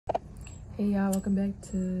Hey y'all, welcome back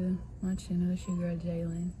to my channel. It's your girl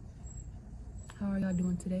Jalen. How are y'all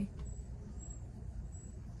doing today?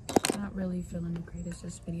 Not really feeling the greatest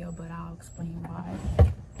this video, but I'll explain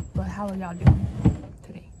why. But how are y'all doing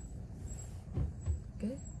today?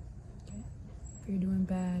 Good? Okay. If you're doing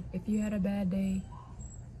bad, if you had a bad day,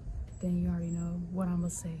 then you already know what I'm gonna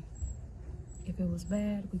say. If it was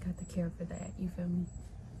bad, we got to care for that, you feel me?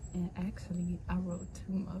 And actually, I wrote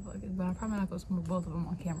two motherfuckers, but I'm probably not gonna put both of them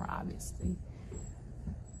on camera, obviously.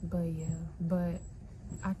 But yeah, but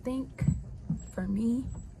I think for me,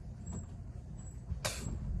 I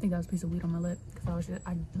think that was a piece of weed on my lip because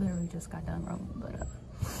I literally just got done rolling. But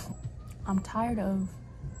I'm tired of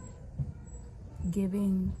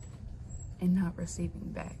giving and not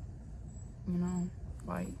receiving back, you know,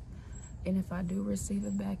 like, and if I do receive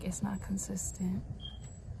it back, it's not consistent.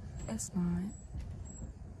 It's not.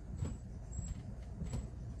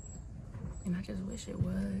 And I just wish it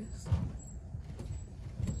was.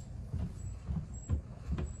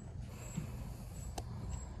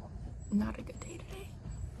 Not a good day today.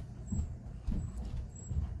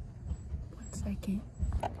 1 second.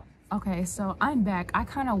 Okay, so I'm back. I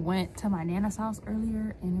kind of went to my Nana's house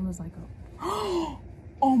earlier and it was like a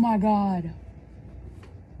oh my god,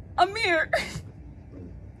 a mirror.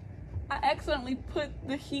 I accidentally put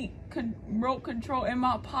the remote control in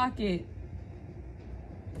my pocket.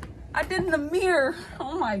 I did in the mirror.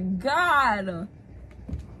 Oh my god.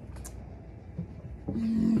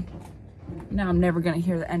 Now I'm never gonna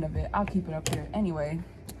hear the end of it. I'll keep it up here anyway.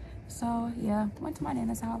 So yeah, went to my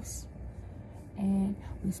Nana's house and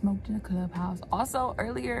we smoked in the clubhouse. Also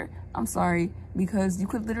earlier, I'm sorry, because you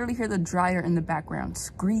could literally hear the dryer in the background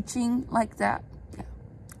screeching like that. Yeah,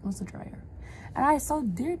 it was the dryer. And I so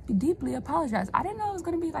deeply apologize. I didn't know it was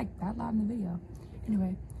gonna be like that loud in the video.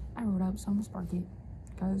 Anyway, I wrote up, so I'm gonna spark it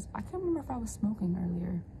because I can't remember if I was smoking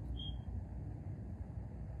earlier.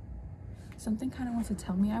 Something kind of wants to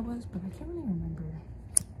tell me I was, but I can't really remember.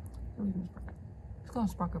 It's gonna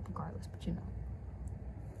spark up regardless, but you know.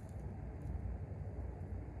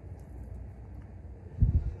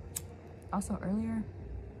 Also earlier,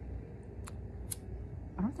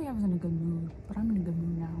 I don't think I was in a good mood, but I'm in a good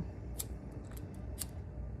mood now.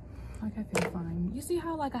 Like I feel fine. You see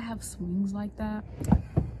how like I have swings like that?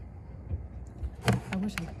 I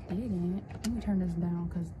wish I didn't. Let me turn this down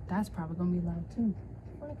because that's probably gonna be loud too.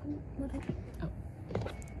 Oh,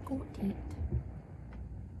 go it.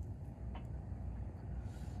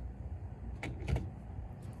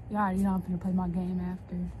 Yeah, you know I'm gonna play my game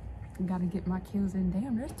after. I gotta get my kills in.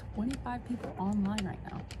 Damn, there's 25 people online right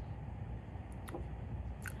now.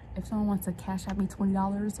 If someone wants to cash out me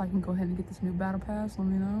 $20 so I can go ahead and get this new battle pass, let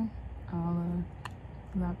me know. I'll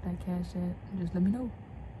drop that cash at. Just let me know.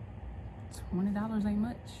 $20 ain't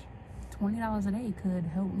much. $20 a day could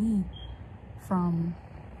help me from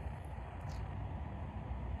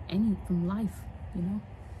life, you know.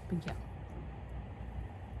 But yeah.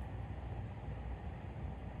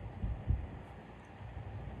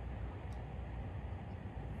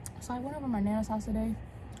 So I went over to my Nana's house today,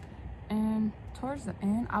 and towards the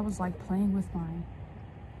end I was like playing with my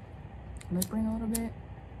lip ring a little bit,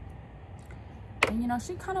 and you know,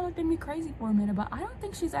 she kind of looked at me crazy for a minute, but I don't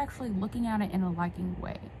think she's actually looking at it in a liking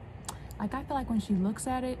way. Like I feel like when she looks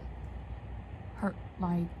at it, I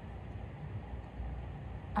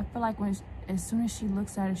feel like as soon as she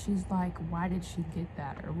looks at it, she's like, why did she get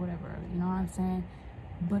that or whatever, you know what I'm saying?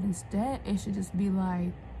 But instead it should just be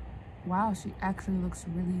like, wow, she actually looks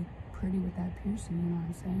really pretty with that piercing, you know what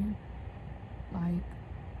I'm saying? Like,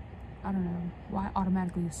 I don't know, why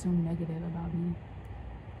automatically assume negative about me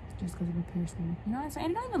just because of a piercing, you know what I'm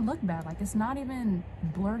saying? It don't even look bad. Like, it's not even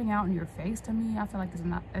blurting out in your face to me. I feel like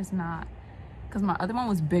it's not because my other one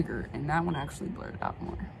was bigger and that one actually blurred out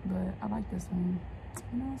more, but I like this one,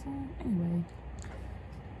 you know what I'm saying? Anyway,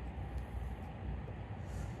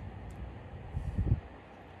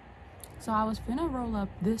 so I was finna roll up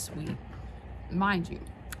this weed, mind you,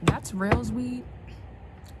 that's Rail's weed,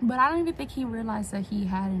 but I don't even think he realized that he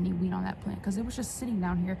had any weed on that plant because it was just sitting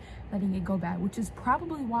down here letting it go bad, which is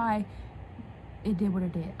probably why it did what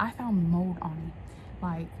it did. I found mold on it.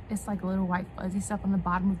 Like, it's like a little white fuzzy stuff on the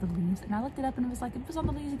bottom of the leaves, and I looked it up and it was like, if it's on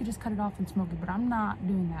the leaves you could just cut it off and smoke it, but I'm not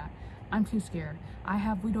doing that. I'm too scared. I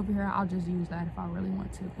have weed over here. I'll just use that if I really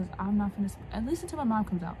want to, because I'm not gonna, at least until my mom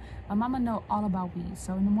comes out. My mama know all about weed,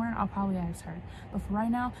 so in the morning I'll probably ask her, but for right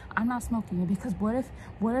now I'm not smoking it, because what if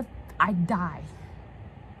I die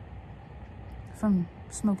from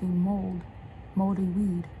smoking moldy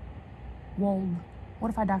weed? Wold. What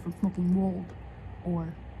if I die from smoking wold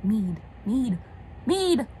or mead?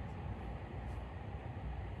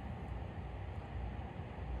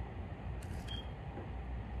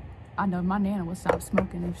 I know my nana would stop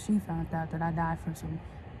smoking if she found out that I died from some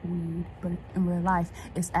weed. But in real life,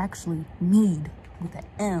 it's actually mead with an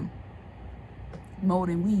M. Mold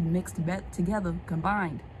and weed mixed together,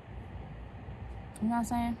 combined. You know what I'm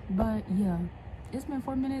saying? But yeah, it's been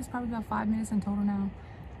 4 minutes, probably about 5 minutes in total now.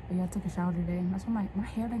 But yeah, I took a shower today. That's why my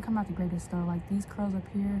hair didn't come out the greatest though. Like these curls up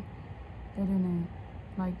here, they didn't,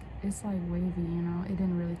 like, it's like wavy, you know? It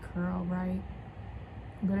didn't really curl right.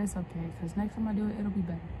 But it's okay, because next time I do it, it'll be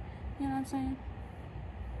better. You know what I'm saying?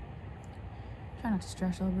 Try not to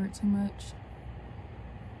stress over it too much.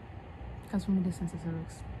 Because from a distance, it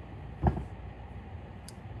looks...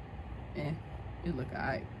 it look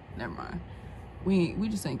alright. Never mind. We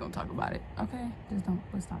just ain't gonna talk about it, okay? Let's not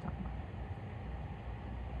talk about it.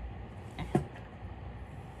 I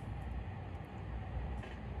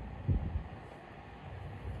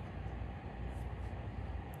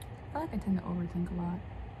feel like I tend to overthink a lot.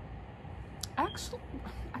 Actually,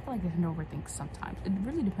 I feel like I tend to overthink sometimes. It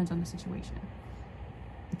really depends on the situation.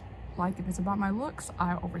 Like, if it's about my looks,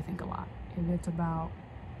 I overthink a lot. If it's about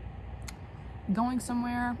going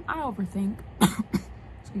somewhere, I overthink.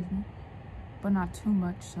 Excuse me. But not too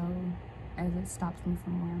much so as it stops me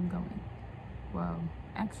from where I'm going. Well,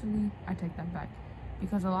 actually, I take that back.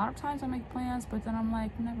 Because a lot of times I make plans, but then I'm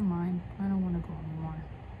like, never mind. I don't want to go anymore.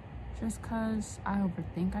 Just because I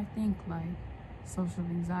overthink, I think, like, social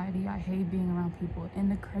anxiety. I hate being around people. And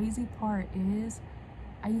the crazy part is,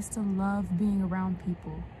 I used to love being around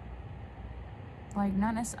people. Like,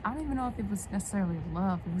 not necessarily, I don't even know if it was necessarily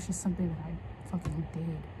love. It was just something that I fucking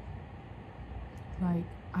did. Like,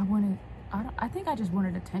 I think I just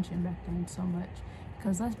wanted attention back then so much.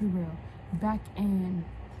 Because let's be real, back in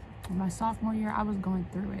my sophomore year, I was going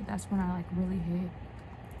through it. That's when I, like, really hit.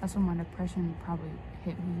 That's when my depression probably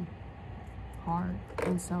hit me hard.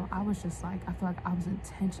 And so I was just like, I feel like I was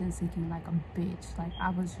attention seeking like a bitch. Like, I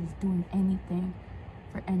was just doing anything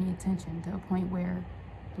for any attention, to a point where,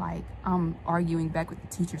 like, I'm arguing back with the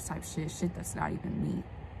teachers type shit that's not even me,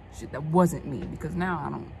 shit that wasn't me. Because now I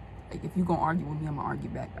don't, like, if you gonna argue with me, I'm gonna argue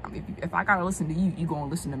back. I mean, if I gotta listen to you, you gonna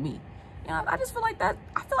listen to me. You know, I just feel like that,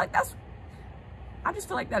 I just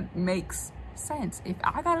feel like that makes sense. If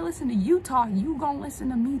I gotta listen to you talk, you gonna listen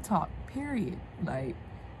to me talk, period. Like,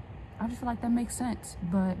 I just feel like that makes sense.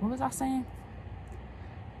 But what was I saying?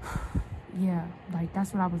 Yeah, like,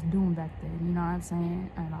 that's what I was doing back then, you know what I'm saying?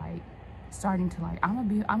 And like, starting to, like, I'm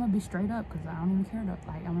gonna be straight up, because I don't even care to,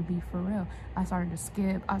 like, I'm gonna be for real. I started to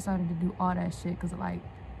skip, I started to do all that shit, because, like,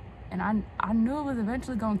 and I knew it was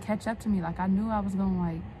eventually gonna catch up to me. Like, I knew I was gonna,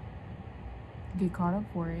 like, get caught up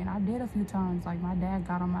for it. And I did a few times. Like, my dad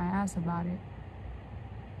got on my ass about it.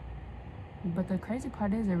 But the crazy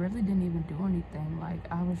part is, it really didn't even do anything. Like,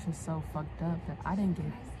 I was just so fucked up that I didn't get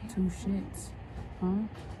two shits. Huh?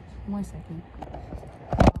 1 second.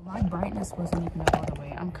 My brightness wasn't even up all the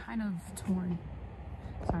way. I'm kind of torn.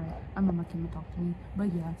 Sorry, I'm gonna let him talk to me.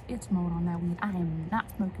 But yeah, it's mold on that weed. I am not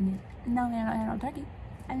smoking it. No, thank you.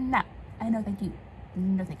 No, thank you.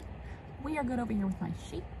 No, thank you. We are good over here with my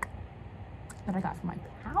shake that I got from my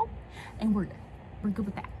pal, and we're good. We're good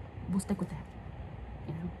with that. We'll stick with that.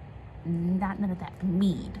 You know? None of that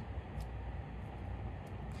mead.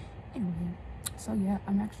 Anyway, so yeah,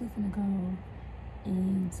 I'm actually gonna go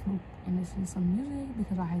and smoke and listen to some music,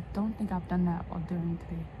 because I don't think I've done that while during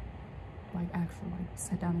today. Like, actually, like,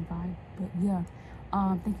 sit down and vibe. But yeah,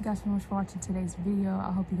 thank you guys so much for watching today's video.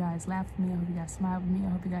 I hope you guys laughed with me. I hope you guys smiled with me. I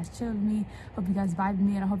hope you guys chilled with me. Hope you guys vibed with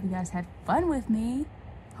me, and I hope you guys had fun with me.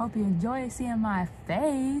 Hope you enjoyed seeing my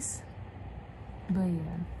face. But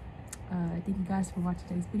yeah. Thank you guys for watching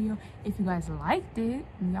today's video. If you guys liked it,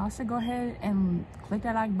 y'all should go ahead and click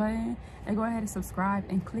that like button, and go ahead and subscribe,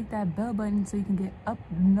 and click that bell button so you can get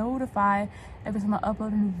notified every time I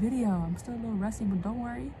upload a new video. I'm still a little rusty, but don't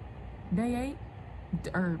worry. Day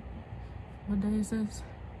 8, or what day is this?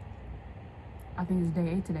 I think it's day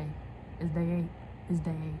 8 today. It's day 8. It's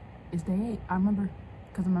day 8. It's day 8. I remember,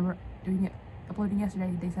 because I remember doing it, uploading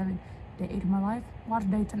yesterday, day 7, day 8 of my life. Watch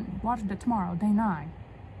it tomorrow, day 9.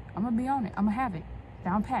 I'm gonna be on it. I'm gonna have it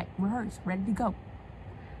down pat, rehearsed, ready to go.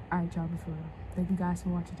 All right, y'all, before thank you guys for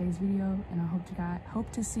watching today's video, and I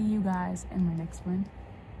hope to see you guys in my next one.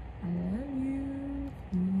 I love you.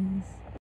 Peace.